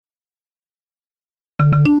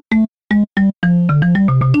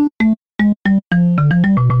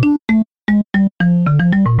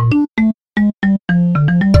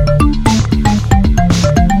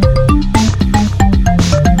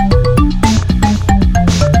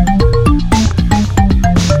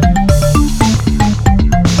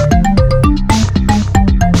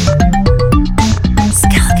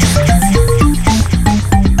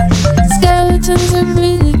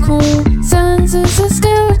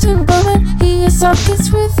sockets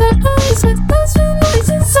with their eyes, with those noise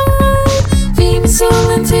inside. Female soul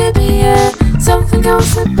and tibia, something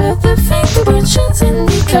goes about the fingerprints and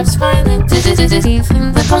kneecaps, finding teeth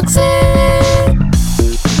in the toxic.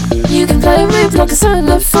 You can play with like a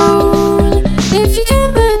xylophone. If you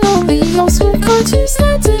can, then only your school cartoons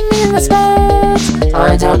slide to me in respect.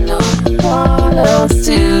 I don't know what else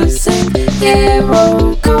to say.